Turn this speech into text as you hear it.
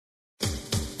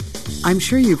I'm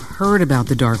sure you've heard about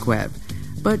the dark web,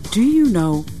 but do you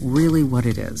know really what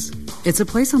it is? It's a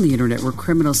place on the internet where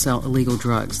criminals sell illegal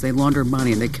drugs, they launder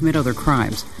money, and they commit other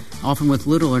crimes, often with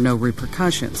little or no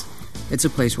repercussions. It's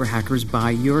a place where hackers buy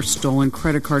your stolen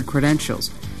credit card credentials,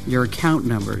 your account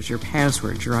numbers, your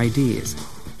passwords, your IDs.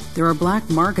 There are black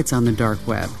markets on the dark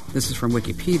web. This is from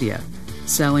Wikipedia.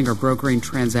 Selling or brokering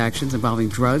transactions involving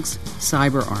drugs,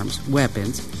 cyber arms,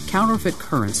 weapons, counterfeit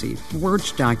currency,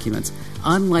 forged documents,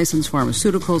 unlicensed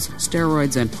pharmaceuticals,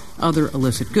 steroids, and other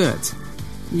illicit goods.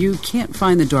 You can't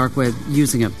find the dark web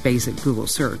using a basic Google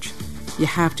search. You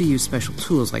have to use special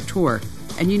tools like Tor,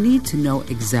 and you need to know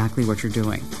exactly what you're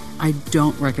doing. I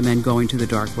don't recommend going to the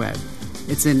dark web.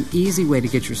 It's an easy way to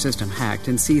get your system hacked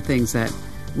and see things that,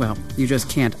 well, you just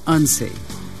can't unsee.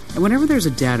 And whenever there's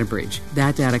a data breach,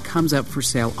 that data comes up for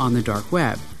sale on the dark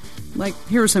web. Like,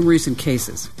 here are some recent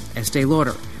cases. Estee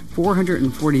Lauder.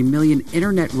 440 million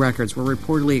internet records were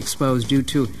reportedly exposed due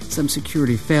to some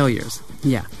security failures.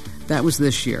 Yeah, that was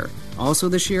this year. Also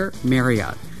this year,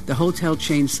 Marriott. The hotel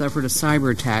chain suffered a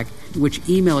cyber attack in which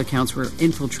email accounts were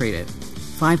infiltrated.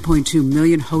 5.2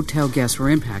 million hotel guests were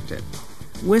impacted.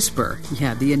 Whisper,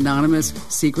 the anonymous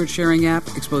secret sharing app,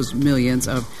 exposed millions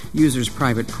of users'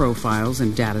 private profiles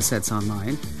and data sets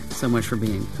online. So much for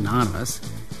being anonymous.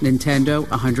 Nintendo,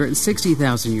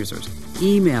 160,000 users.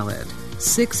 Email it,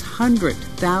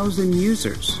 600,000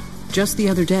 users. Just the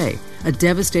other day, a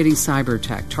devastating cyber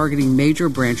attack targeting major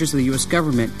branches of the U.S.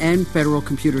 government and federal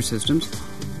computer systems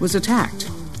was attacked.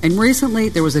 And recently,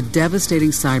 there was a devastating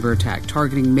cyber attack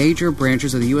targeting major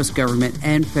branches of the U.S. government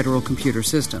and federal computer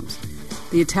systems.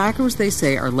 The attackers, they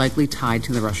say, are likely tied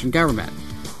to the Russian government.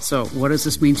 So what does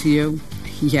this mean to you?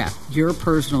 Yeah, your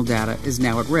personal data is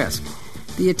now at risk.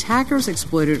 The attackers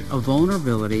exploited a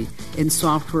vulnerability in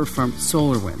software from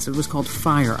SolarWinds. It was called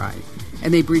FireEye.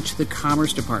 And they breached the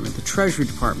Commerce Department, the Treasury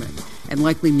Department, and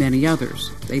likely many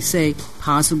others. They say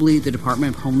possibly the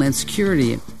Department of Homeland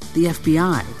Security and the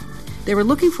FBI. They were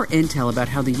looking for intel about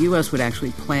how the U.S. would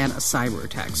actually plan a cyber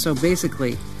attack. So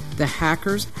basically, the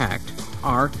hackers hacked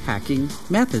our hacking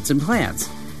methods and plans.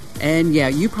 And yeah,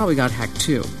 you probably got hacked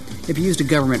too. If you used a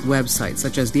government website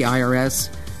such as the IRS,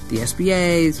 the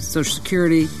SBA, Social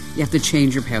Security, you have to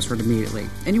change your password immediately.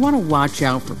 And you want to watch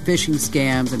out for phishing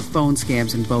scams and phone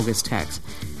scams and bogus texts.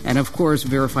 And of course,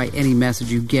 verify any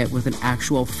message you get with an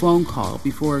actual phone call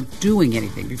before doing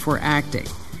anything, before acting.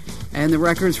 And the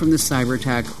records from this cyber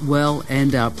attack will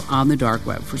end up on the dark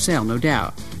web for sale, no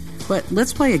doubt. But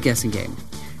let's play a guessing game.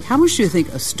 How much do you think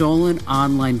a stolen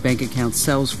online bank account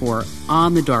sells for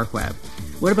on the dark web?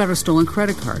 What about a stolen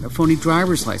credit card, a phony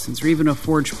driver's license, or even a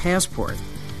forged passport?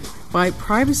 By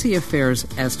Privacy Affairs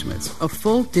estimates, a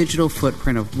full digital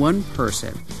footprint of one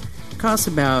person costs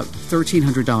about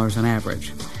 $1,300 on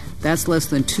average. That's less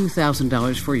than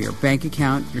 $2,000 for your bank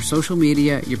account, your social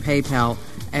media, your PayPal,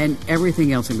 and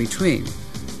everything else in between.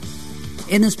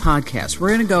 In this podcast, we're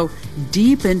going to go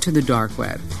deep into the dark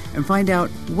web and find out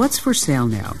what's for sale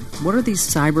now. What are these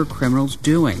cyber criminals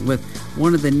doing with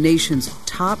one of the nation's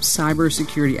top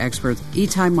cybersecurity experts,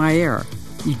 Itai Maier.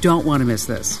 You don't want to miss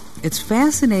this. It's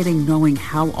fascinating knowing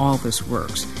how all this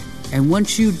works. And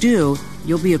once you do,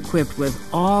 you'll be equipped with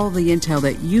all the intel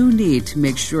that you need to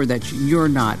make sure that you're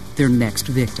not their next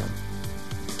victim.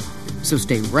 So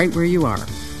stay right where you are.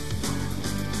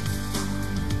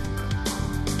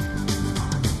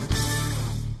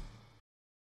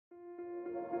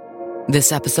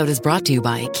 This episode is brought to you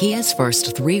by Kia's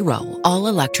first three-row,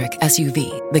 all-electric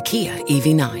SUV, the Kia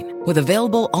EV9, with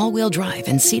available all-wheel drive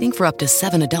and seating for up to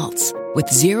 7 adults, with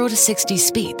 0 to 60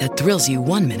 speed that thrills you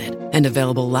 1 minute and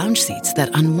available lounge seats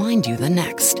that unwind you the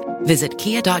next. Visit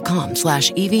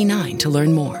kia.com/EV9 to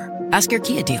learn more. Ask your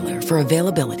Kia dealer for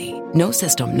availability. No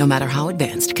system, no matter how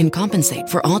advanced, can compensate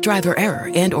for all driver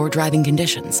error and or driving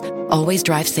conditions. Always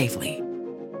drive safely.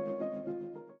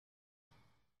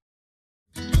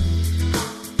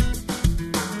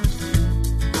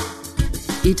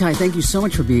 Itai, thank you so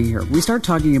much for being here. We start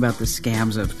talking about the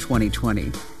scams of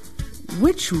 2020.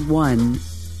 Which one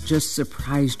just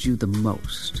surprised you the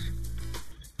most?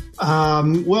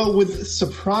 Well, with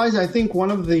surprise, I think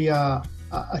one of the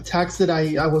attacks that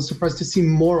I was surprised to see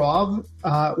more of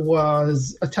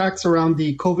was attacks around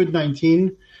the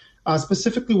COVID-19,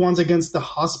 specifically ones against the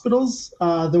hospitals.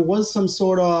 There was some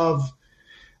sort of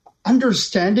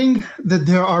understanding that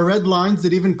there are red lines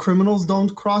that even criminals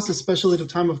don't cross, especially at a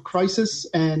time of crisis,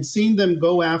 and seeing them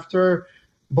go after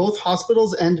both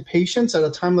hospitals and patients at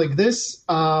a time like this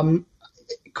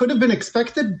could have been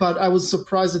expected, but I was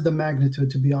surprised at the magnitude,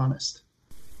 to be honest.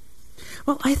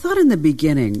 Well, I thought in the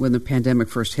beginning, when the pandemic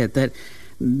first hit, that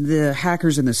the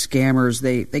hackers and the scammers,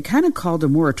 they kind of called a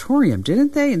moratorium,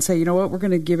 didn't they? And say, you know what, we're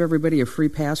going to give everybody a free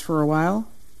pass for a while?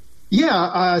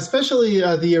 Yeah, especially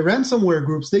the ransomware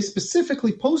groups, they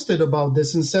specifically posted about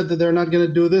this and said that they're not going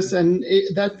to do this. And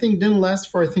that thing didn't last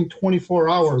for, I think, 24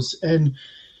 hours. And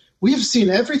we have seen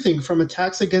everything from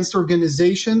attacks against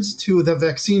organizations to the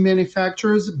vaccine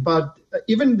manufacturers, but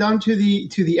even down to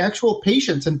the actual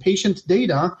patients and patient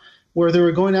data, where they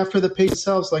were going after the patients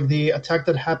themselves, like the attack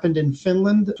that happened in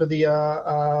Finland for the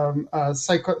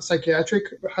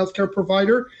psychiatric healthcare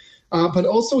provider. But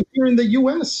also here in the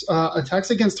U.S.,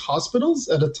 attacks against hospitals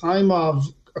at a time of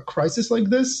a crisis like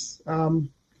this.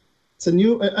 It's a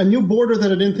new border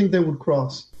that I didn't think they would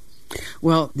cross.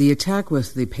 Well, the attack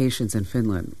with the patients in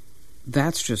Finland,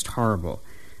 that's just horrible.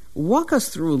 Walk us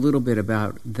through a little bit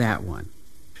about that one.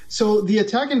 So the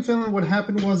attack in Finland, what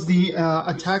happened was the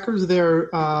attackers there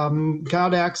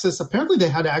got access. Apparently they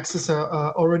had access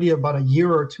already about a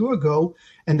year or two ago,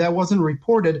 and that wasn't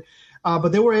reported. But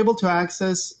they were able to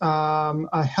access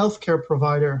a healthcare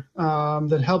provider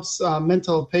that helps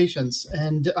mental patients.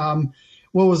 And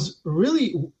what was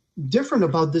really different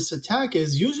about this attack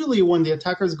is usually when the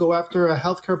attackers go after a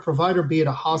healthcare provider, be it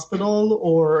a hospital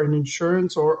or an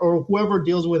insurance or whoever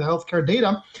deals with healthcare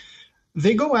data,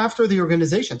 they go after the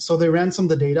organization. So they ransom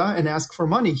the data and ask for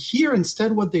money. Here,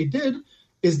 instead, what they did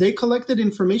is they collected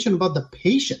information about the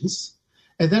patients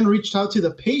and then reached out to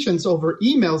the patients over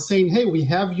email saying, hey, we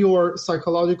have your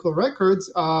psychological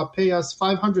records, pay us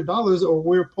 $500 or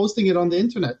we're posting it on the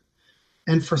internet.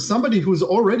 And for somebody who's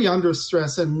already under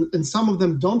stress and some of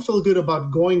them don't feel good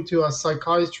about going to a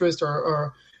psychiatrist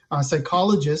or a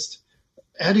psychologist,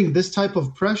 adding this type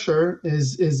of pressure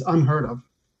is unheard of.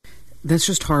 That's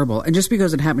just horrible. And just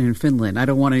because it happened in Finland, I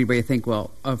don't want anybody to think, well,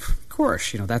 of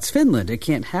course, that's Finland. It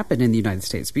can't happen in the United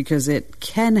States, because it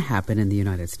can happen in the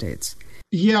United States.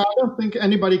 Yeah, I don't think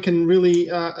anybody can really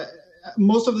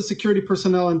most of the security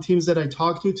personnel and teams that I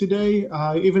talked to today,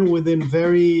 even within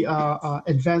very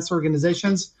advanced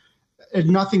organizations,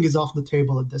 nothing is off the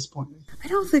table at this point. I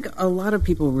don't think a lot of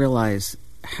people realize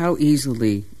how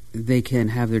easily they can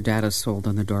have their data sold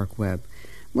on the dark web.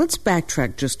 Let's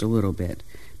backtrack just a little bit,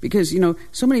 because,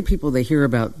 so many people, they hear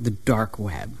about the dark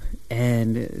web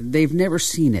and they've never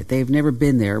seen it. They've never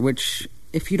been there, which,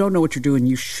 if you don't know what you're doing,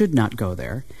 you should not go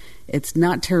there. It's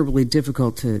not terribly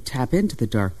difficult to tap into the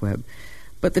dark web.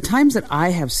 But the times that I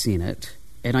have seen it,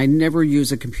 and I never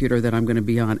use a computer that I'm going to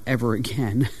be on ever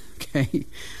again, okay,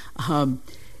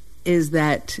 is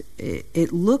that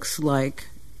it looks like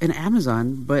an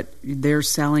Amazon, but they're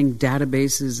selling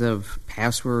databases of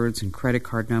passwords and credit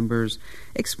card numbers.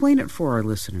 Explain it for our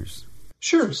listeners.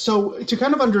 Sure. So to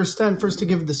kind of understand, first to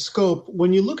give the scope,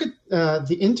 when you look at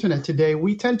the internet today,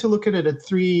 we tend to look at it at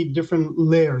three different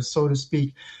layers, so to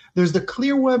speak. There's the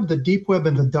clear web, the deep web,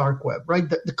 and the dark web, right?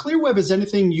 The clear web is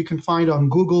anything you can find on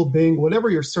Google, Bing, whatever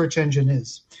your search engine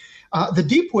is. The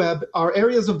deep web are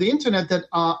areas of the internet that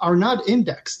are not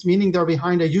indexed, meaning they're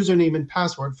behind a username and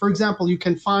password. For example, you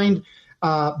can find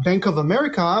Bank of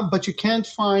America, but you can't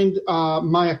find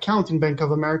my account in Bank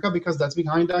of America because that's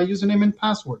behind a username and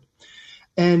password.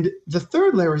 And the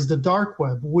third layer is the dark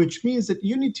web, which means that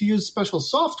you need to use special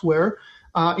software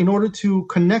in order to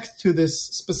connect to this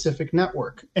specific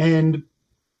network. And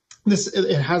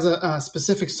it has a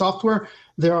specific software.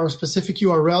 There are specific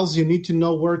URLs you need to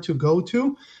know where to go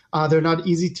to. They're not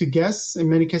easy to guess. In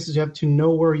many cases, you have to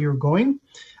know where you're going.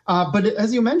 But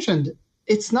as you mentioned,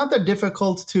 it's not that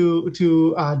difficult to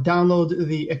download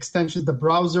the extensions, the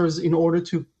browsers, in order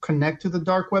to connect to the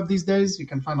dark web these days. You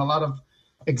can find a lot of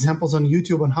examples on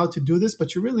YouTube on how to do this,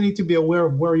 but you really need to be aware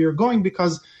of where you're going,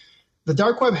 because the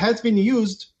dark web has been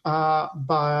used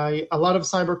by a lot of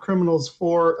cyber criminals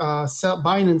for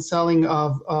buying and selling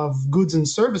of goods and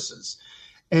services.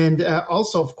 And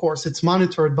also, of course, it's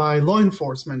monitored by law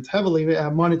enforcement, heavily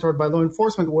monitored by law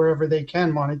enforcement wherever they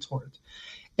can monitor it.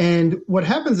 And what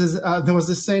happens is, there was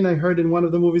this saying I heard in one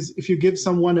of the movies, if you give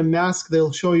someone a mask,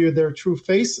 they'll show you their true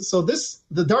face. So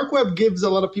the dark web gives a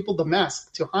lot of people the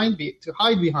mask to hide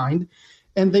behind,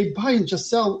 and they buy and just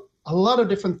sell a lot of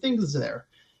different things there.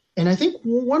 And I think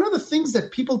one of the things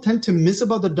that people tend to miss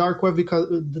about the dark web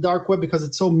because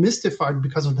it's so mystified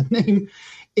because of the name,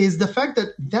 is the fact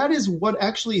that is what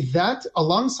actually,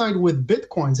 alongside with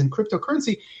bitcoins and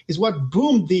cryptocurrency, is what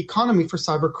boomed the economy for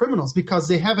cyber criminals, because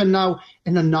they have now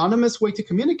an anonymous way to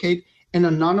communicate, an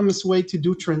anonymous way to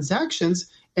do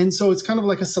transactions. And so it's kind of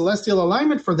like a celestial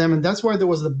alignment for them. And that's why there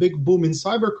was the big boom in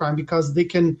cybercrime, because they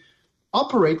can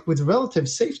operate with relative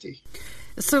safety.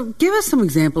 So give us some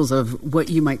examples of what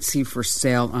you might see for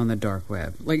sale on the dark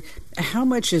web. Like, how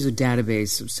much is a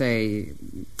database of, say,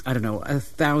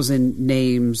 1,000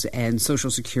 names and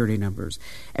social security numbers?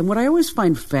 And what I always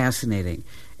find fascinating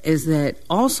is that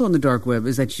also on the dark web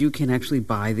is that you can actually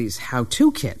buy these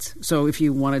how-to kits. So if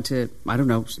you wanted to,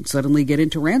 suddenly get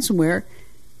into ransomware,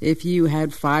 if you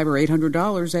had $500 or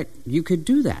 $800, that you could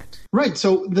do that. Right.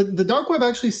 So the dark web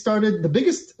actually started, the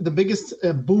biggest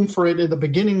boom for it in the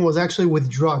beginning was actually with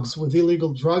drugs, with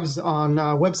illegal drugs on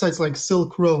websites like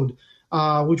Silk Road,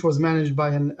 which was managed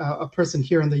by a person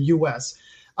here in the U.S.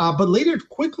 But later it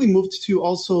quickly moved to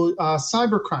also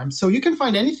cybercrime. So you can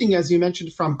find anything, as you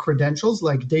mentioned, from credentials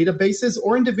like databases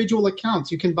or individual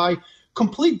accounts. You can buy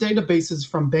complete databases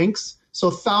from banks.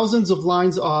 So thousands of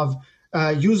lines of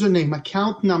username,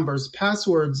 account numbers,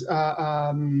 passwords,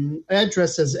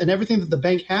 addresses, and everything that the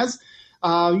bank has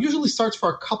usually starts for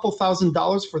a couple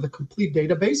 $1,000s for the complete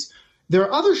database. There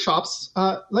are other shops,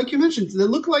 like you mentioned, they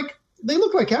look like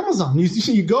Amazon.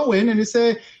 You go in and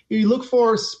you look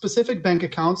for specific bank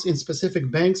accounts in specific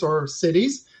banks or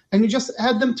cities, and you just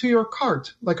add them to your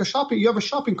cart, like you have a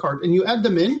shopping cart, and you add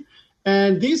them in.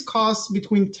 And these cost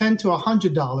between $10 to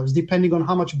 $100, depending on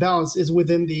how much balance is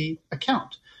within the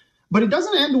account. But it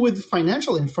doesn't end with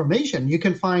financial information. You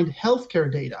can find healthcare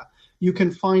data. You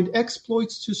can find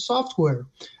exploits to software.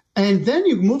 And then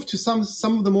you move to some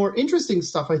of the more interesting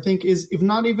stuff, I think, is if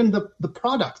not even the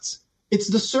products, it's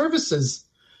the services.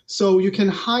 So you can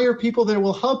hire people that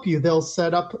will help you. They'll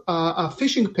set up a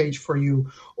phishing page for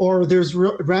you, or there's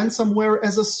ransomware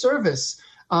as a service.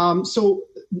 So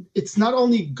it's not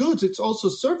only goods, it's also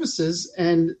services.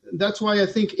 And that's why I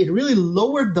think it really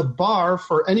lowered the bar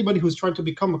for anybody who's trying to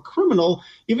become a criminal,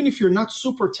 even if you're not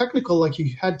super technical like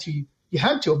you had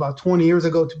to about 20 years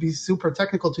ago to be super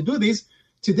technical to do these.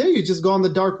 Today, you just go on the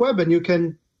dark web and you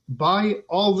can buy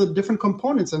all the different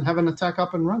components and have an attack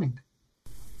up and running.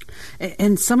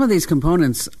 And some of these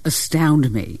components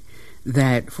astound me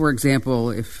that, for example,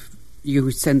 if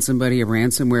you send somebody a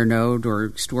ransomware note or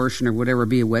extortion or whatever,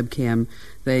 be a webcam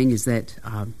thing, is that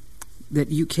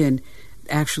you can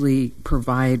actually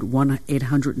provide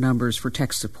 1-800 numbers for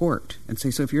tech support and say,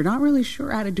 so if you're not really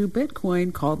sure how to do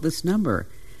Bitcoin, call this number.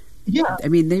 Yeah. I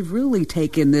mean, they've really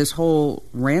taken this whole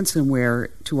ransomware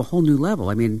to a whole new level.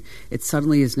 I mean, it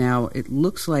suddenly is now, it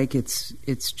looks like it's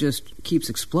just keeps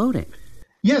exploding.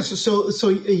 Yes. So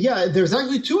yeah, there's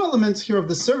actually two elements here of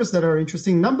the service that are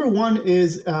interesting. Number one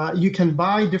is you can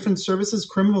buy different services,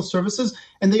 criminal services,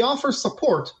 and they offer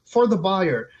support for the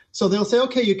buyer. So they'll say,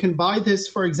 okay, you can buy this,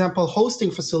 for example, hosting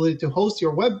facility to host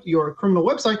your criminal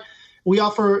website. We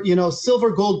offer, silver,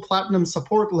 gold, platinum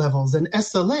support levels and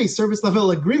SLA, service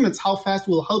level agreements, how fast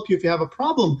we'll help you if you have a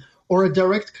problem, or a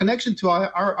direct connection to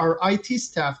our IT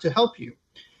staff to help you.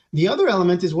 The other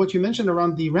element is what you mentioned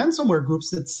around the ransomware groups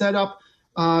that set up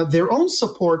their own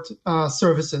support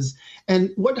services. And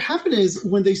what happened is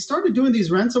when they started doing these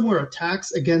ransomware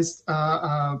attacks against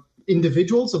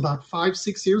individuals about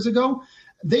 5-6 years ago,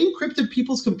 they encrypted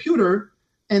people's computer,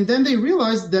 and then they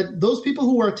realized that those people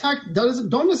who were attacked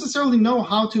don't necessarily know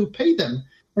how to pay them.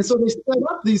 And so they set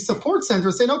up these support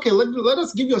centers saying, okay, let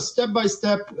us give you a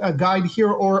step-by-step guide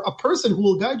here, or a person who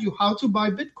will guide you how to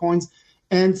buy Bitcoins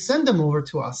and send them over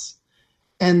to us.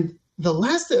 And the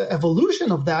last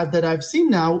evolution of that I've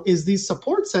seen now is these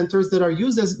support centers that are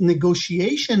used as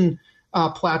negotiation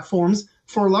platforms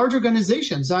for large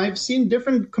organizations. I've seen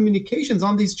different communications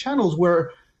on these channels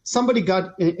where somebody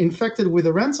got infected with a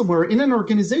ransomware in an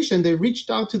organization. They reached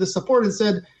out to the support and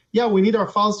said, yeah, we need our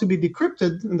files to be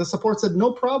decrypted. And the support said,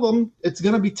 no problem. It's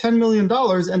going to be $10 million.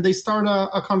 And they start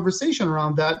a conversation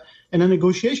around that and a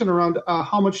negotiation around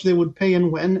how much they would pay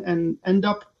and when, and end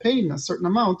up paying a certain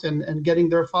amount and getting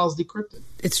their files decrypted.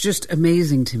 It's just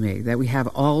amazing to me that we have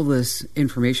all this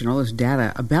information, all this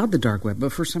data about the dark web,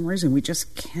 but for some reason we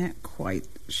just can't quite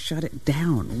shut it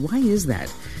down. Why is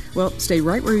that? Well, stay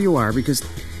right where you are, because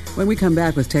when we come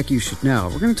back with Tech You Should Know,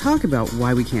 we're going to talk about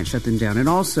why we can't shut them down, and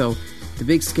also the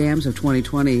big scams of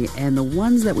 2020 and the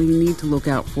ones that we need to look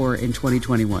out for in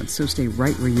 2021. So stay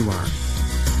right where you are.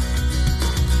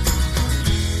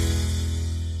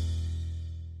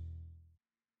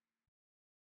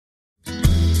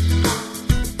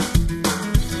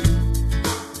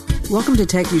 Welcome to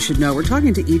Tech You Should Know. We're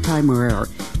talking to Itai Morer.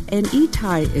 And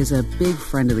Itai is a big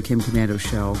friend of the Kim Komando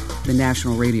Show, the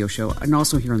national radio show, and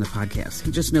also here on the podcast.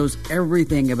 He just knows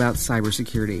everything about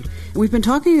cybersecurity. We've been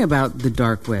talking about the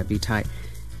dark web, Itai.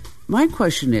 My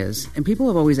question is, and people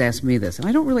have always asked me this, and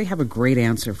I don't really have a great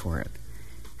answer for it.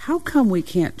 How come we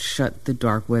can't shut the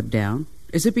dark web down?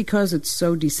 Is it because it's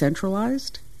so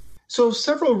decentralized? So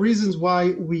several reasons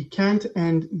why we can't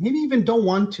and maybe even don't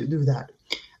want to do that.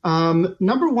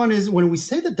 Number one is when we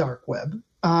say the dark web,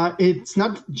 it's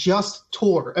not just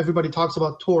Tor. Everybody talks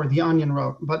about Tor, the onion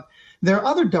route, but there are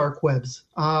other dark webs.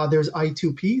 There's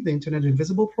I2P, the Internet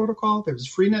Invisible Protocol. There's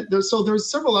Freenet. There's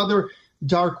several other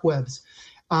dark webs.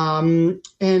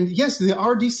 And yes, they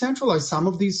are decentralized. Some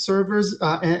of these servers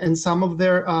and some of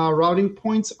their routing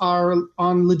points are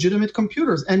on legitimate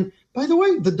computers. And by the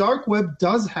way, the dark web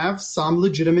does have some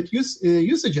legitimate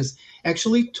usages.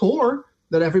 Actually, Tor,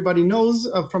 that everybody knows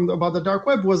about the dark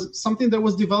web, was something that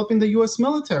was developed in the U.S.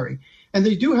 military. And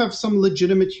they do have some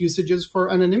legitimate usages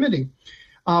for anonymity.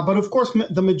 But of course,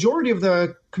 the majority of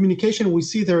the communication we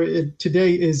see there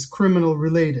today is criminal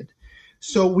related.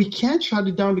 So we can't shut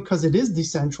it down because it is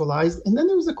decentralized. And then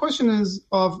there's the question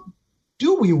of,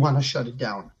 do we want to shut it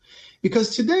down?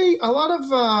 Because today, a lot of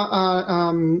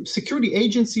security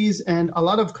agencies and a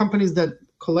lot of companies that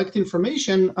collect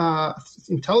information,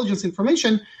 intelligence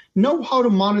information, know how to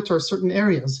monitor certain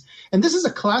areas. And this is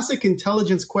a classic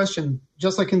intelligence question,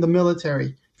 just like in the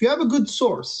military. If you have a good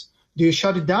source, do you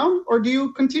shut it down or do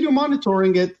you continue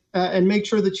monitoring it and make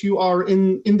sure that you are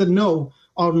in the know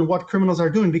on what criminals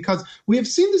are doing? Because we have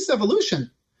seen this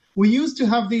evolution. We used to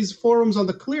have these forums on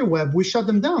the clear web. We shut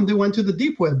them down. They went to the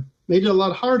deep web, made it a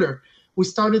lot harder. We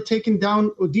started taking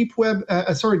down dark web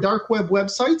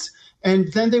websites, and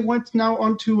then they went now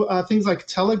onto things like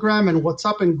Telegram and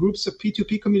WhatsApp and groups of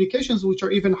P2P communications, which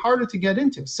are even harder to get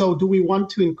into. So do we want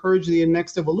to encourage the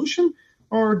next evolution,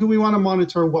 or do we want to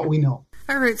monitor what we know?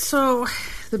 All right, so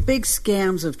the big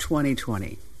scams of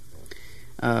 2020.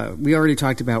 We already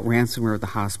talked about ransomware at the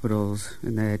hospitals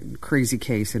and that crazy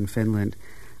case in Finland.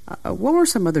 What were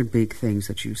some other big things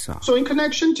that you saw? So in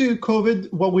connection to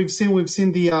COVID, what we've seen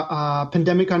the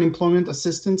pandemic unemployment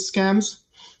assistance scams,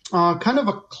 kind of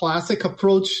a classic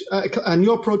approach, a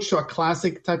new approach to a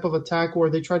classic type of attack where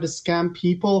they try to scam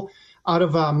people out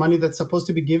of money that's supposed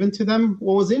to be given to them.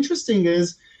 What was interesting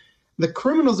is the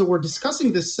criminals that were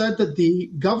discussing this said that the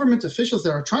government officials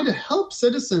that are trying to help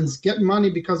citizens get money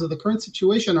because of the current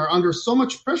situation are under so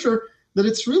much pressure that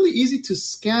it's really easy to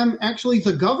scam actually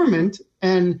the government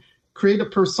and create a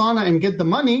persona and get the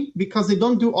money because they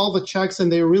don't do all the checks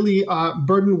and they're really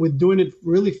burdened with doing it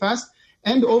really fast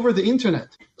and over the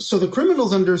internet. So the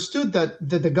criminals understood that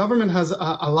the government has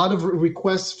a lot of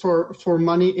requests for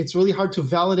money. It's really hard to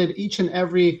validate each and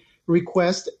every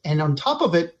request. And on top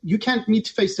of it, you can't meet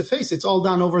face to face. It's all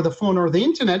done over the phone or the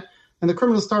internet. And the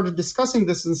criminals started discussing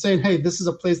this and saying, hey, this is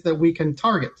a place that we can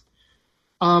target.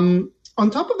 On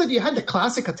top of that, you had the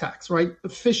classic attacks, right? The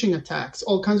phishing attacks,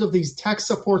 all kinds of these tech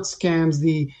support scams,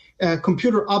 the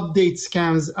computer update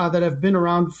scams that have been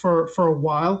around for a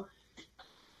while.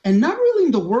 And not really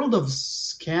in the world of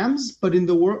scams, but in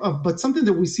the world of, but something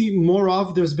that we see more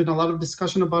of. There's been a lot of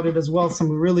discussion about it as well.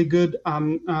 Some really good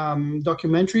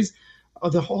documentaries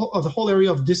of the whole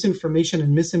area of disinformation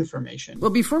and misinformation.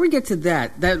 Well, before we get to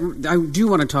that I do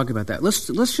want to talk about that. Let's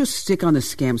just stick on the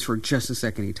scams for just a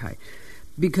second, Itai,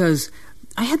 because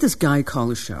I had this guy call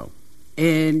the show,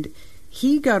 and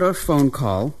he got a phone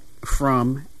call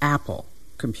from Apple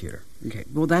Computer. Okay,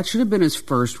 well, that should have been his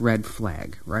first red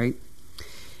flag, right?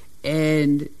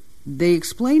 And they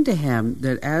explained to him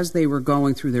that as they were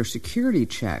going through their security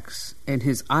checks and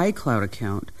his iCloud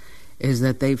account, is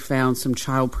that they found some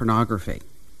child pornography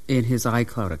in his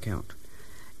iCloud account.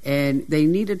 And they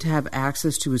needed to have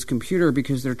access to his computer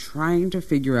because they're trying to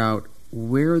figure out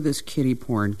where this kiddie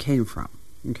porn came from.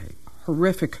 Okay,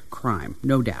 horrific crime,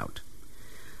 no doubt.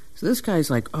 So this guy's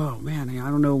like, oh man,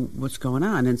 I don't know what's going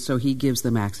on. And so he gives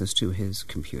them access to his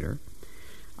computer.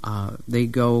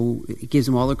 It gives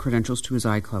him all the credentials to his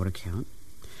iCloud account.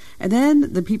 And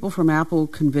then the people from Apple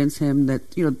convince him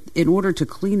that, in order to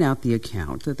clean out the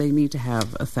account, that they need to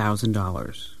have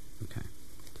 $1,000. Okay.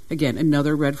 Again,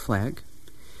 another red flag.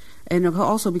 And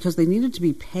also because they needed to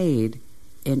be paid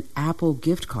in Apple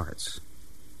gift cards.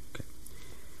 Okay.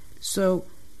 So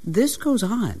this goes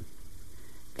on.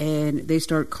 And they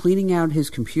start cleaning out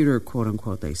his computer, quote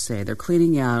unquote, they say. They're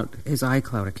cleaning out his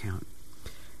iCloud account.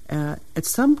 At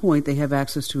some point, they have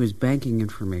access to his banking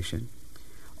information.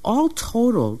 All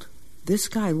totaled, this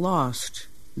guy lost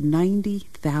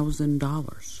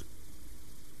 $90,000.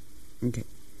 Okay.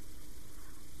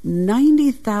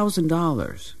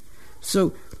 $90,000.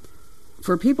 So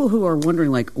for people who are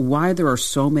wondering, why there are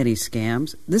so many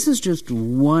scams, this is just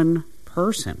one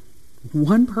person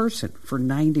for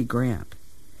 $90,000.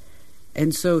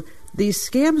 And so these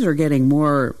scams are getting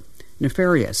more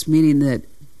nefarious, meaning that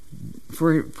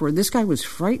for this guy was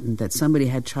frightened that somebody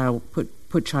had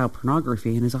put child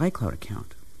pornography in his iCloud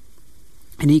account.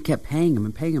 And he kept paying him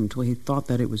until he thought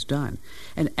that it was done.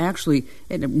 And actually,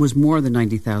 it was more than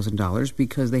 $90,000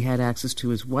 because they had access to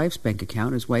his wife's bank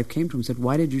account. His wife came to him and said,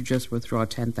 "Why did you just withdraw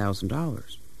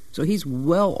 $10,000? So he's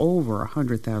well over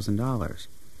 $100,000.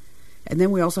 And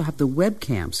then we also have the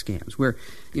webcam scams where,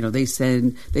 they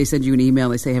send you an email.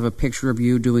 They say have a picture of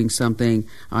you doing something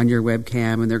on your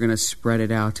webcam, and they're going to spread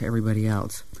it out to everybody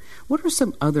else. What are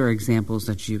some other examples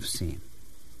that you've seen?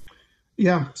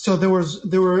 Yeah, so there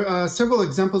were several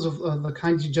examples of the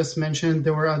kinds you just mentioned.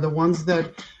 There were the ones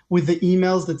that with the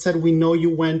emails that said, "We know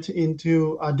you went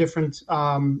into different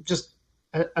just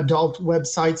adult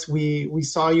websites. We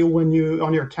saw you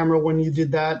on your camera when you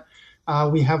did that.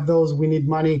 We have those. We need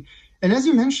money." And as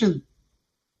you mentioned,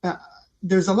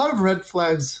 there's a lot of red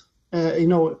flags.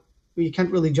 We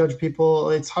can't really judge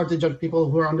people. It's hard to judge people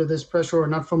who are under this pressure or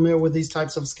not familiar with these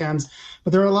types of scams.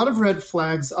 But there are a lot of red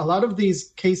flags. A lot of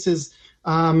these cases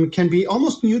can be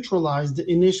almost neutralized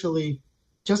initially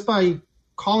just by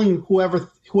calling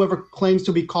whoever claims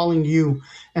to be calling you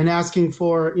and asking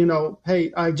for,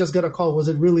 "Hey, I just got a call. Was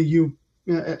it really you,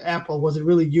 Apple? Was it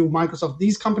really you, Microsoft?"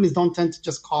 These companies don't tend to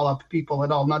just call up people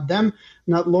at all. Not them,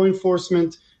 not law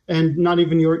enforcement, and not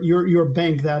even your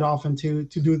bank that often to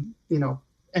do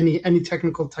any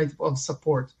technical type of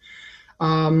support.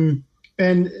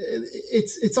 And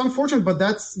it's unfortunate, but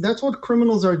that's what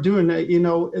criminals are doing.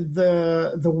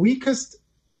 The weakest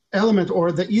element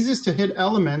or the easiest to hit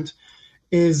element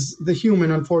is the human,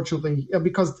 unfortunately,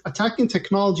 because attacking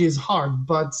technology is hard,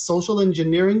 but social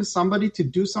engineering somebody to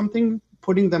do something,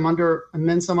 putting them under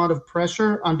immense amount of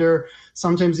pressure, under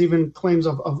sometimes even claims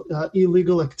of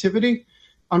illegal activity,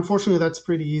 unfortunately, that's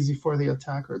pretty easy for the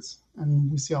attackers,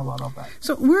 and we see a lot of that.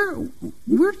 So where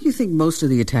do you think most of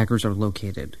the attackers are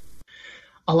located?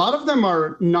 A lot of them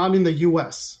are not in the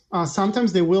U.S.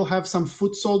 Sometimes they will have some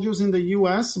foot soldiers in the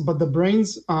U.S., but the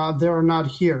brains, they are not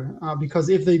here. Because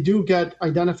if they do get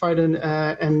identified and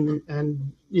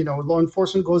law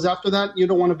enforcement goes after that, you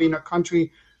don't want to be in a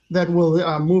country that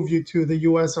will move you to the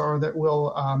U.S. or that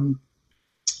will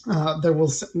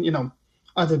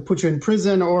either put you in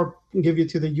prison or give you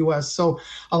to the U.S. So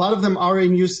a lot of them are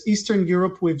in Eastern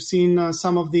Europe. We've seen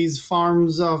some of these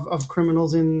farms of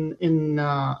criminals in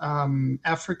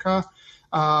Africa.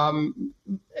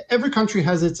 Every country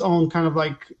has its own kind of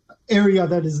like area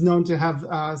that is known to have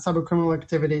cyber criminal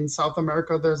activity. In South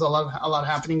America, there's a lot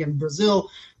happening in Brazil.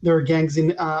 There are gangs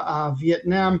in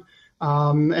Vietnam.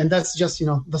 And that's just,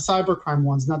 the cybercrime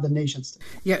ones, not the nation state.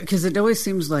 Yeah, because it always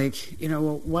seems like,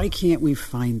 why can't we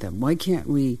find them? Why can't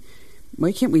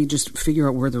we just figure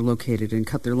out where they're located and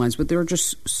cut their lines? But there are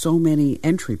just so many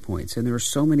entry points, and there are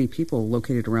so many people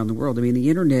located around the world. I mean, the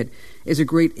internet is a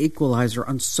great equalizer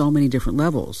on so many different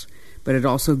levels, but it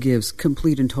also gives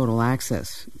complete and total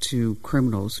access to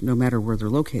criminals no matter where they're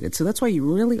located. So that's why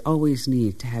you really always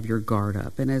need to have your guard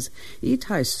up. And as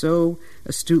Itai so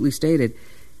astutely stated,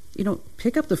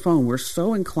 pick up the phone. We're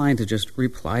so inclined to just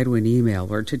reply to an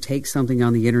email or to take something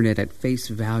on the internet at face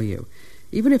value.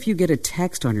 Even if you get a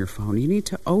text on your phone, you need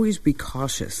to always be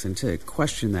cautious and to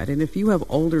question that. And if you have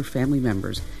older family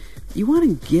members, you want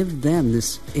to give them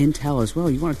this intel as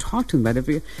well. You want to talk to them about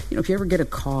it. If you ever get a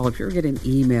call, if you ever get an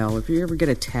email, if you ever get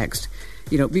a text,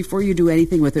 before you do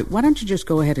anything with it, why don't you just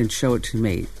go ahead and show it to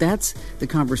me? That's the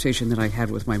conversation that I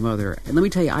had with my mother. And let me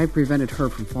tell you, I prevented her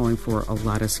from falling for a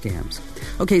lot of scams.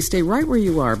 Okay, stay right where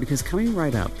you are, because coming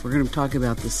right up, we're going to talk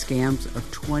about the scams of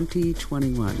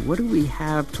 2021. What do we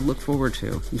have to look forward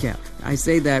to? Yeah, I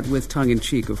say that with tongue in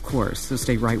cheek, of course, so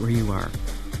stay right where you are.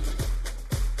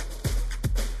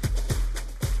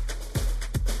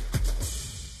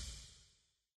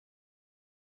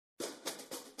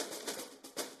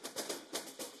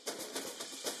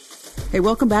 Hey,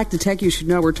 welcome back to Tech You Should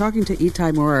Know. We're talking to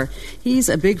Itai Maurer. He's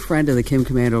a big friend of the Kim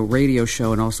Komando radio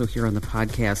show and also here on the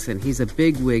podcast, and he's a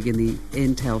bigwig in the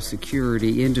intel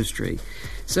security industry.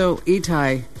 So,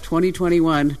 Itai,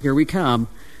 2021, here we come.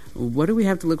 What do we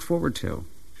have to look forward to?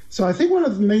 So I think one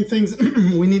of the main things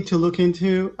we need to look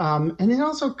into, and it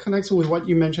also connects with what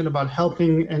you mentioned about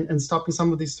helping and stopping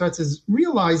some of these threats, is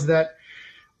realize that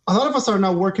a lot of us are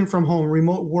now working from home,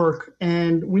 remote work,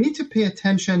 and we need to pay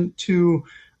attention to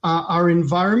our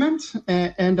environment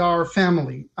and our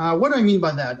family. What do I mean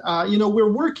by that?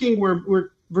 We're working, we're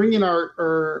bringing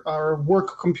our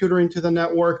work computer into the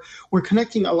network. We're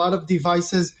connecting a lot of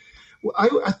devices.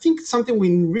 I think something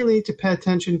we really need to pay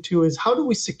attention to is how do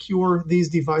we secure these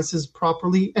devices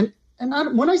properly? And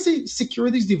when I say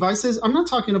secure these devices, I'm not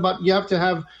talking about you have to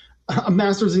have a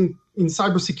master's in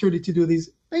cybersecurity to do these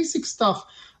basic stuff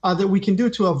that we can do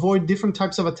to avoid different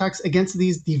types of attacks against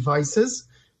these devices.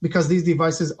 because these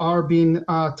devices are being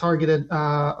targeted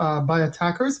by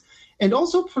attackers, and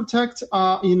also protect,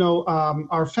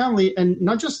 our family, and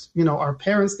not just, our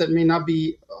parents that may not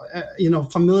be,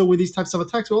 familiar with these types of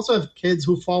attacks. We also have kids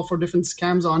who fall for different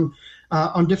scams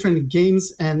on different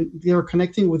games, and they're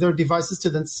connecting with their devices to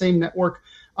the same network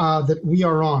that we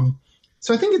are on.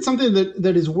 So I think it's something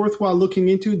that is worthwhile looking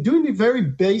into, doing the very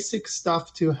basic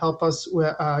stuff to help us,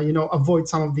 avoid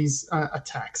some of these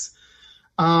attacks.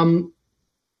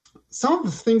 Some of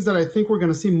the things that I think we're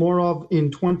going to see more of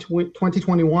in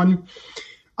 2021,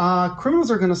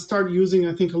 criminals are going to start using,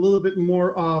 I think, a little bit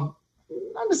more of,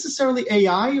 not necessarily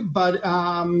AI, but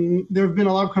there have been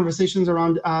a lot of conversations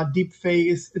around deep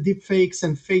fakes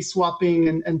and face swapping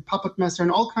and puppet master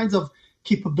and all kinds of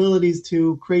capabilities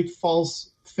to create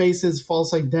false faces,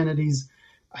 false identities.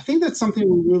 I think that's something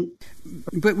we will.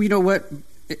 But you know what?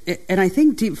 And I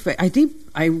think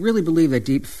I really believe that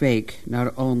deep fake,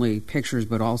 not only pictures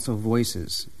but also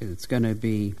voices, it's going to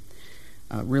be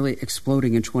really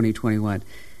exploding in 2021.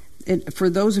 And for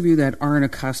those of you that aren't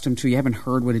accustomed to, you haven't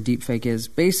heard what a deep fake is,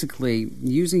 basically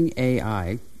using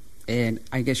AI, and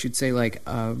I guess you'd say like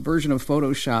a version of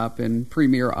Photoshop and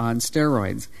Premiere on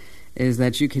steroids, is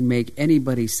that you can make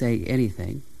anybody say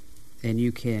anything, and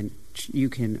you can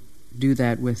do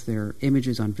that with their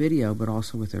images on video, but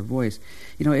also with their voice.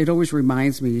 It always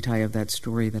reminds me, Itai, of that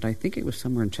story that I think it was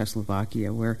somewhere in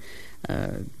Czechoslovakia where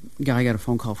a guy got a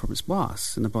phone call from his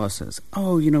boss, and the boss says,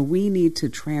 we need to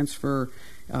transfer,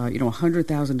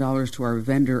 $100,000 to our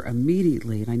vendor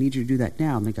immediately, and I need you to do that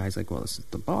now. And the guy's like, well, this is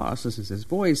the boss, this is his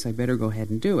voice, I better go ahead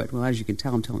and do it. Well, as you can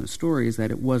tell, I'm telling the story, is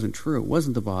that it wasn't true. It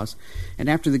wasn't the boss. And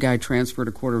after the guy transferred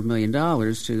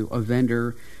 $250,000 to a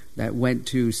vendor that went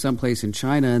to someplace in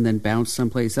China and then bounced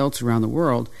someplace else around the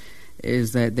world,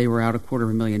 is that they were out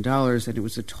 $250,000 and it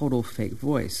was a total fake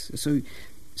voice. So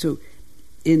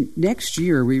in next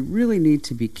year, we really need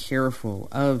to be careful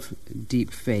of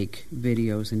deep fake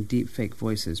videos and deep fake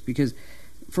voices, because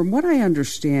from what I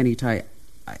understand, Itai,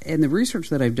 and the research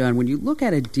that I've done, when you look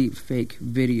at a deep fake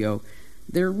video,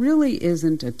 there really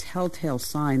isn't a telltale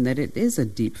sign that it is a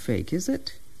deep fake, is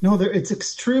it? No, it's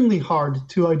extremely hard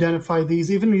to identify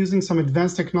these, even using some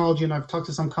advanced technology. And I've talked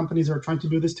to some companies who are trying to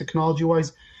do this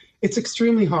technology-wise. It's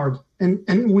extremely hard. And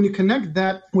when you connect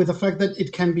that with the fact that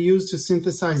it can be used to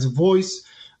synthesize voice,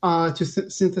 to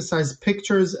synthesize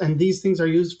pictures, and these things are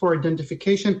used for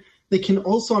identification, they can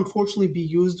also, unfortunately, be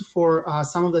used for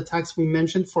some of the attacks we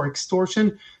mentioned for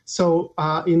extortion. So,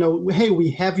 hey, we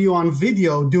have you on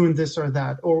video doing this or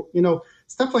that, or,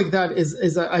 stuff like that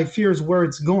is I fear is where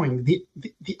it's going. The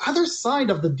other side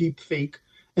of the deep fake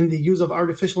and the use of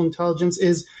artificial intelligence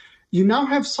is you now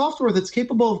have software that's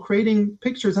capable of creating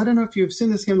pictures. I don't know if you've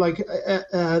seen this game, like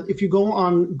if you go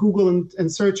on Google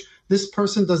and search, this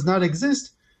person does not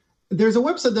exist, there's a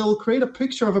website that will create a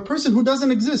picture of a person who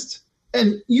doesn't exist.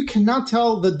 And you cannot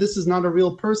tell that this is not a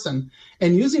real person.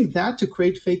 And using that to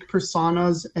create fake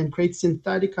personas and create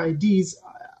synthetic IDs,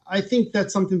 I think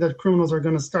that's something that criminals are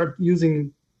going to start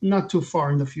using not too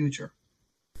far in the future.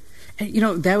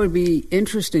 And, that would be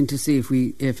interesting to see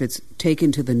if it's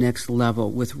taken to the next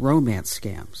level with romance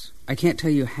scams. I can't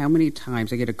tell you how many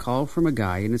times I get a call from a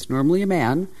guy, and it's normally a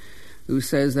man, who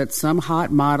says that some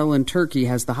hot model in Turkey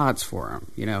has the hots for him,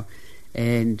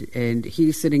 and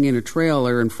he's sitting in a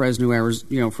trailer in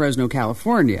Fresno,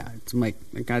 California. It's like,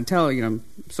 I gotta tell you,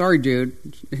 sorry, dude,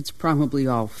 it's probably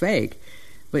all fake.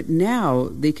 But now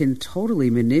they can totally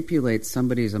manipulate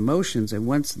somebody's emotions, and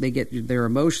once they get their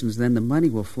emotions, then the money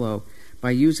will flow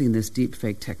by using this deep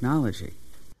fake technology.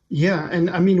 Yeah, and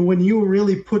I mean, when you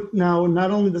really put now,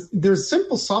 not only there's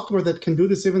simple software that can do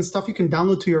this, even stuff you can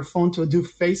download to your phone to do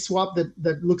face swap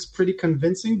that looks pretty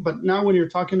convincing. But now when you're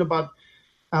talking about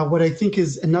what I think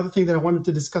is another thing that I wanted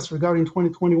to discuss regarding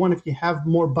 2021, if you have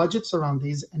more budgets around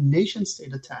these and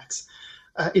nation-state attacks,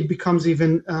 it becomes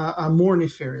even more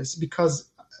nefarious, because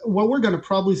what we're going to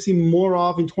probably see more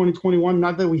of in 2021,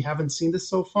 not that we haven't seen this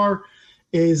so far,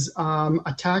 is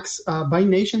attacks by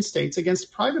nation states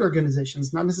against private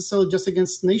organizations, not necessarily just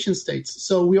against nation states.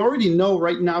 So we already know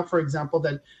right now, for example,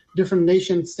 that different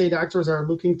nation state actors are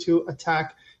looking to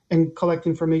attack and collect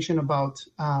information about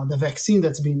the vaccine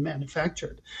that's being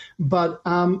manufactured. But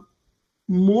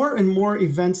more and more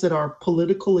events that are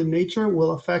political in nature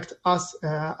will affect us,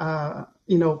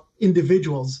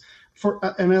 individuals.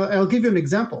 And I'll give you an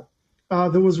example.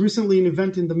 There was recently an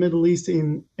event in the Middle East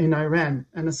in Iran,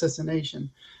 an assassination.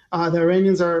 The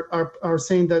Iranians are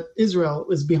saying that Israel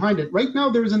is behind it. Right now,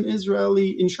 there's an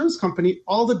Israeli insurance company.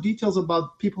 All the details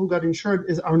about people who got insured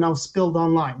are now spilled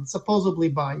online, supposedly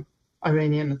by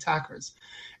Iranian attackers.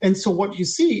 And so what you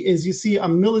see a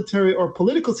military or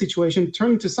political situation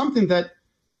turn into something that,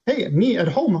 hey, me at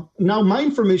home, now my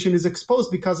information is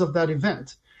exposed because of that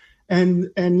event. And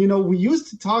we used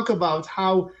to talk about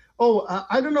how,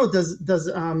 I don't know, does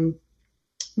a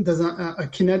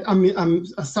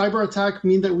cyber attack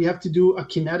mean that we have to do a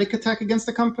kinetic attack against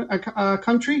a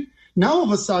country? Now, all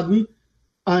of a sudden,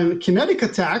 a kinetic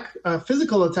attack, a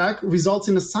physical attack, results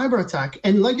in a cyber attack.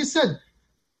 And like you said,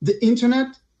 the internet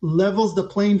levels the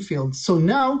playing field. So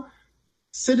now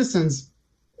citizens,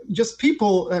 just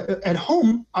people at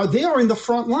home, they are in the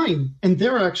front line, and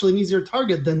they're actually an easier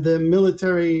target than the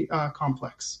military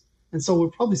complex. And so we'll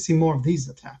probably see more of these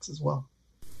attacks as well.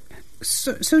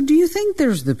 So do you think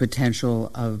there's the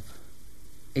potential of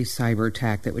a cyber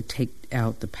attack that would take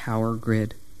out the power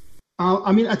grid?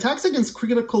 Attacks against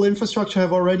critical infrastructure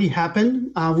have already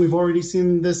happened. We've already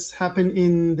seen this happen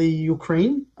in the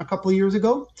Ukraine a couple of years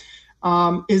ago.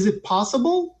 Is it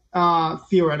possible?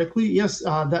 Theoretically, yes,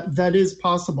 that is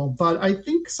possible. But I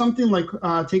think something like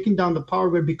taking down the power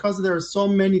grid, because there are so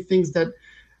many things that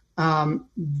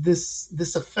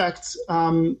this affects.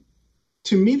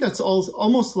 To me, that's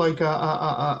almost like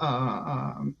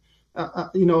a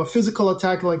physical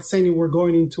attack, like saying we're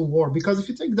going into war. Because if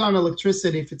you take down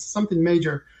electricity, if it's something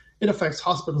major, it affects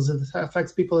hospitals, it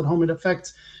affects people at home, it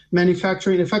affects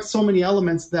manufacturing, it affects so many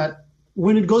elements that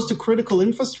when it goes to critical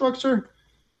infrastructure,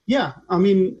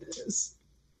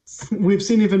 we've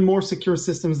seen even more secure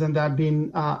systems than that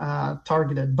being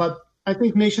targeted. But I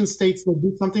think nation states that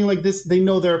do something like this, they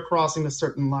know they're crossing a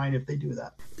certain line if they do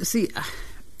that. See,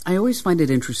 I always find it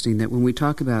interesting that when we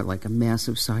talk about like a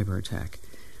massive cyber attack,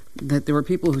 that there are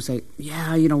people who say,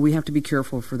 yeah, we have to be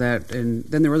careful for that. And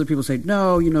then there are other people who say,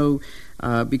 no,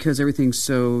 because everything's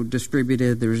so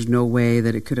distributed, there's no way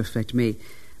that it could affect me.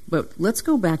 But let's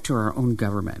go back to our own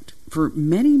government. For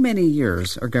many, many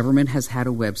years, our government has had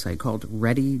a website called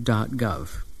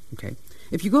ready.gov. Okay,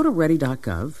 if you go to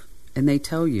ready.gov and they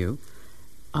tell you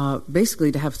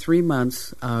basically to have 3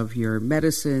 months of your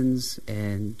medicines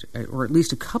or at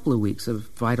least a couple of weeks of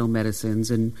vital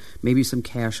medicines and maybe some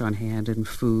cash on hand and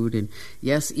food and,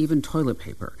 yes, even toilet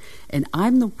paper. And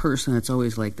I'm the person that's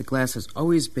always like, the glass has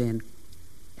always been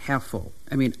half full.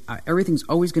 Everything's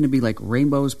always going to be like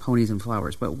rainbows, ponies, and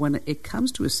flowers. But when it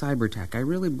comes to a cyber attack, I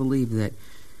really believe that,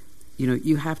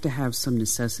 you have to have some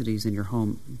necessities in your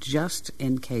home just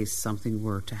in case something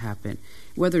were to happen,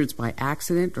 whether it's by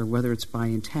accident or whether it's by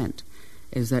intent,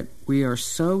 is that we are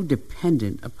so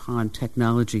dependent upon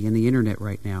technology and the internet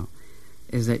right now,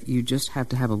 is that you just have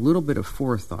to have a little bit of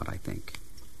forethought, I think.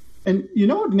 And you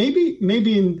know what, maybe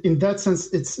in that sense,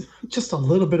 it's just a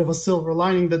little bit of a silver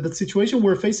lining that the situation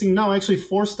we're facing now actually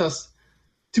forced us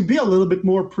to be a little bit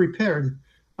more prepared.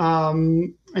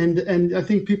 And I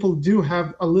think people do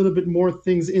have a little bit more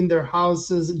things in their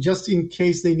houses just in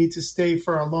case they need to stay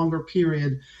for a longer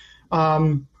period.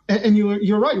 And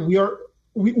you're right.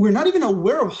 We're not even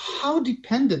aware of how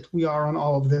dependent we are on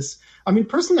all of this.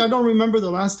 Personally, I don't remember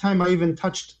the last time I even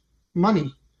touched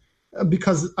money.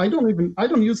 Because I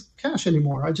don't use cash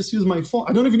anymore. I just use my phone.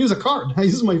 I don't even use a card. I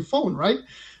use my phone, right?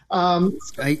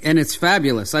 And it's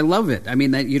fabulous. I love it.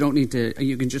 That you don't need to.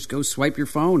 You can just go swipe your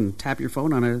phone, tap your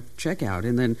phone on a checkout,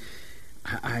 and then,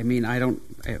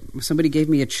 somebody gave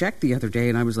me a check the other day,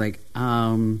 and I was like,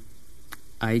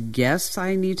 I guess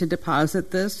I need to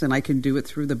deposit this, and I can do it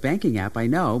through the banking app. I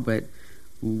know, but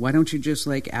why don't you just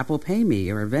like Apple Pay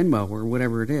Me or Venmo or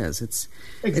whatever it is? It's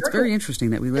very interesting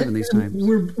that we live in these times.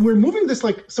 We're moving this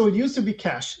so it used to be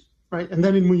cash, right? And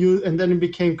then it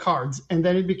became cards, and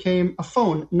then it became a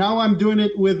phone. Now I'm doing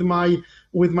it with my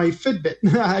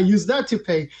Fitbit. I use that to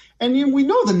pay, and we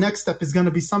know the next step is going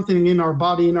to be something in our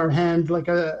body, in our hand, like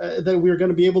that we're going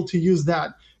to be able to use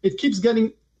that. It keeps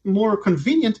getting more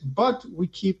convenient, but we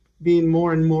keep being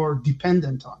more and more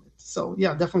dependent on it. So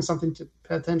yeah, definitely something to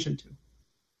pay attention to.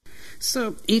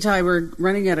 So, Itai, we're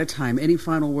running out of time. Any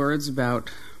final words about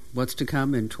what's to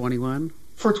come in 21?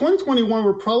 For 2021,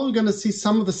 we're probably going to see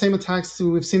some of the same attacks that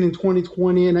we've seen in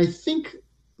 2020. And I think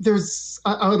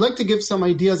I would like to give some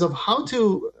ideas of how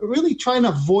to really try and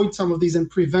avoid some of these and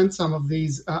prevent some of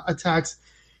these attacks.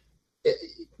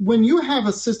 When you have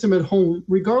a system at home,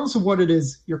 regardless of what it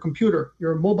is, your computer,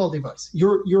 your mobile device,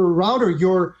 your router,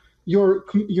 your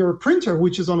printer,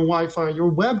 which is on Wi-Fi,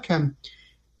 your webcam,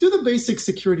 do the basic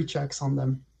security checks on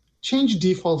them. Change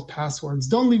default passwords.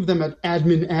 Don't leave them at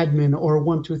admin or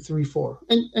 1234,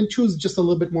 and choose just a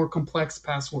little bit more complex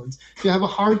passwords. If you have a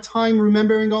hard time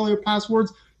remembering all your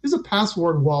passwords, use a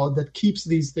password wallet that keeps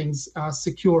these things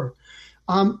secure.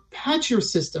 Patch your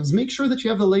systems. Make sure that you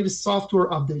have the latest software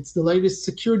updates, the latest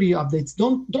security updates.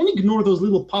 Don't ignore those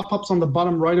little pop-ups on the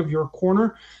bottom right of your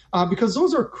corner, because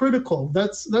those are critical.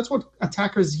 That's what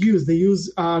attackers use. They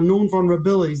use known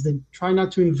vulnerabilities. They try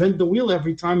not to invent the wheel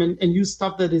every time and use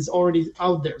stuff that is already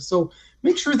out there. So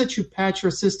make sure that you patch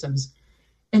your systems.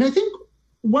 And I think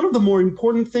one of the more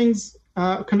important things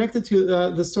connected to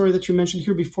the story that you mentioned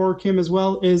here before, Kim, as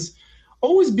well, is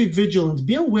always be vigilant.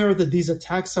 Be aware that these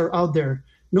attacks are out there.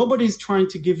 Nobody's trying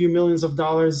to give you millions of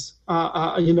dollars,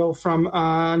 from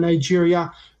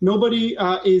Nigeria. Nobody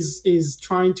is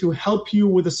trying to help you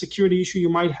with a security issue you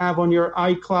might have on your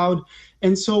iCloud.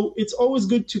 And so it's always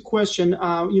good to question.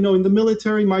 In the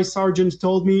military, my sergeant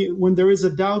told me, when there is a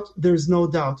doubt, there's no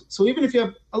doubt. So even if you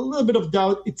have a little bit of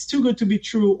doubt, it's too good to be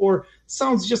true, or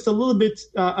sounds just a little bit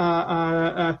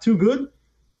too good,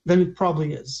 then it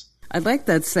probably is. I like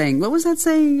that saying. What was that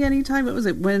saying anytime? What was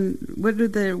it? What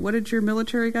did your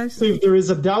military guys say? So if there is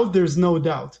a doubt, there's no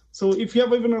doubt. So if you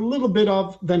have even a little bit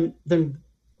of, then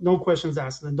no questions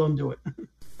asked, then don't do it.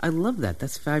 I love that.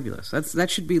 That's fabulous. That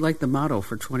should be like the motto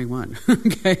for 21.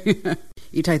 Okay.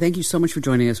 Itai, thank you so much for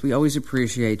joining us. We always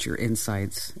appreciate your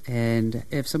insights. And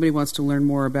if somebody wants to learn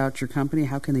more about your company,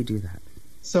 how can they do that?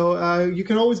 So you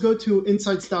can always go to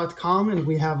insights.com, and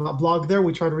we have a blog there.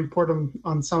 We try to report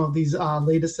on some of these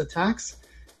latest attacks.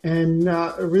 And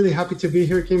really happy to be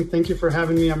here, Kim. Thank you for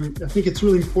having me. I think it's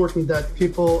really important that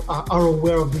people are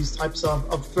aware of these types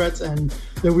of threats, and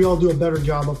that we all do a better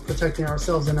job of protecting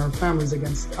ourselves and our families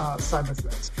against cyber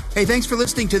threats. Hey, thanks for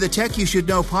listening to the Tech You Should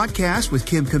Know podcast with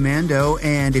Kim Komando.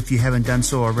 And if you haven't done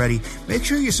so already, make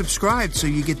sure you're subscribed so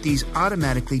you get these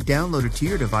automatically downloaded to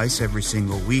your device every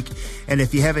single week. And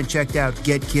if you haven't checked out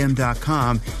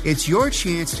getkim.com, it's your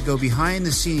chance to go behind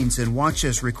the scenes and watch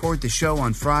us record the show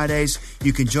on Fridays.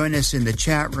 You can join us in the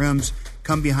chat rooms.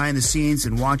 Come behind the scenes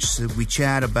and watch as we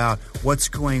chat about what's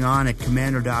going on at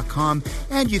Komando.com.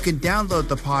 And you can download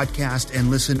the podcast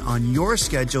and listen on your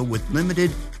schedule with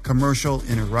limited commercial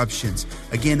interruptions.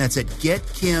 Again, that's at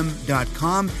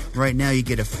getkim.com. Right now you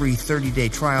get a free 30-day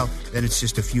trial. Then it's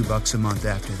just a few bucks a month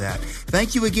after that.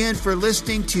 Thank you again for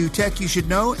listening to Tech You Should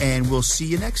Know, and we'll see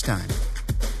you next time.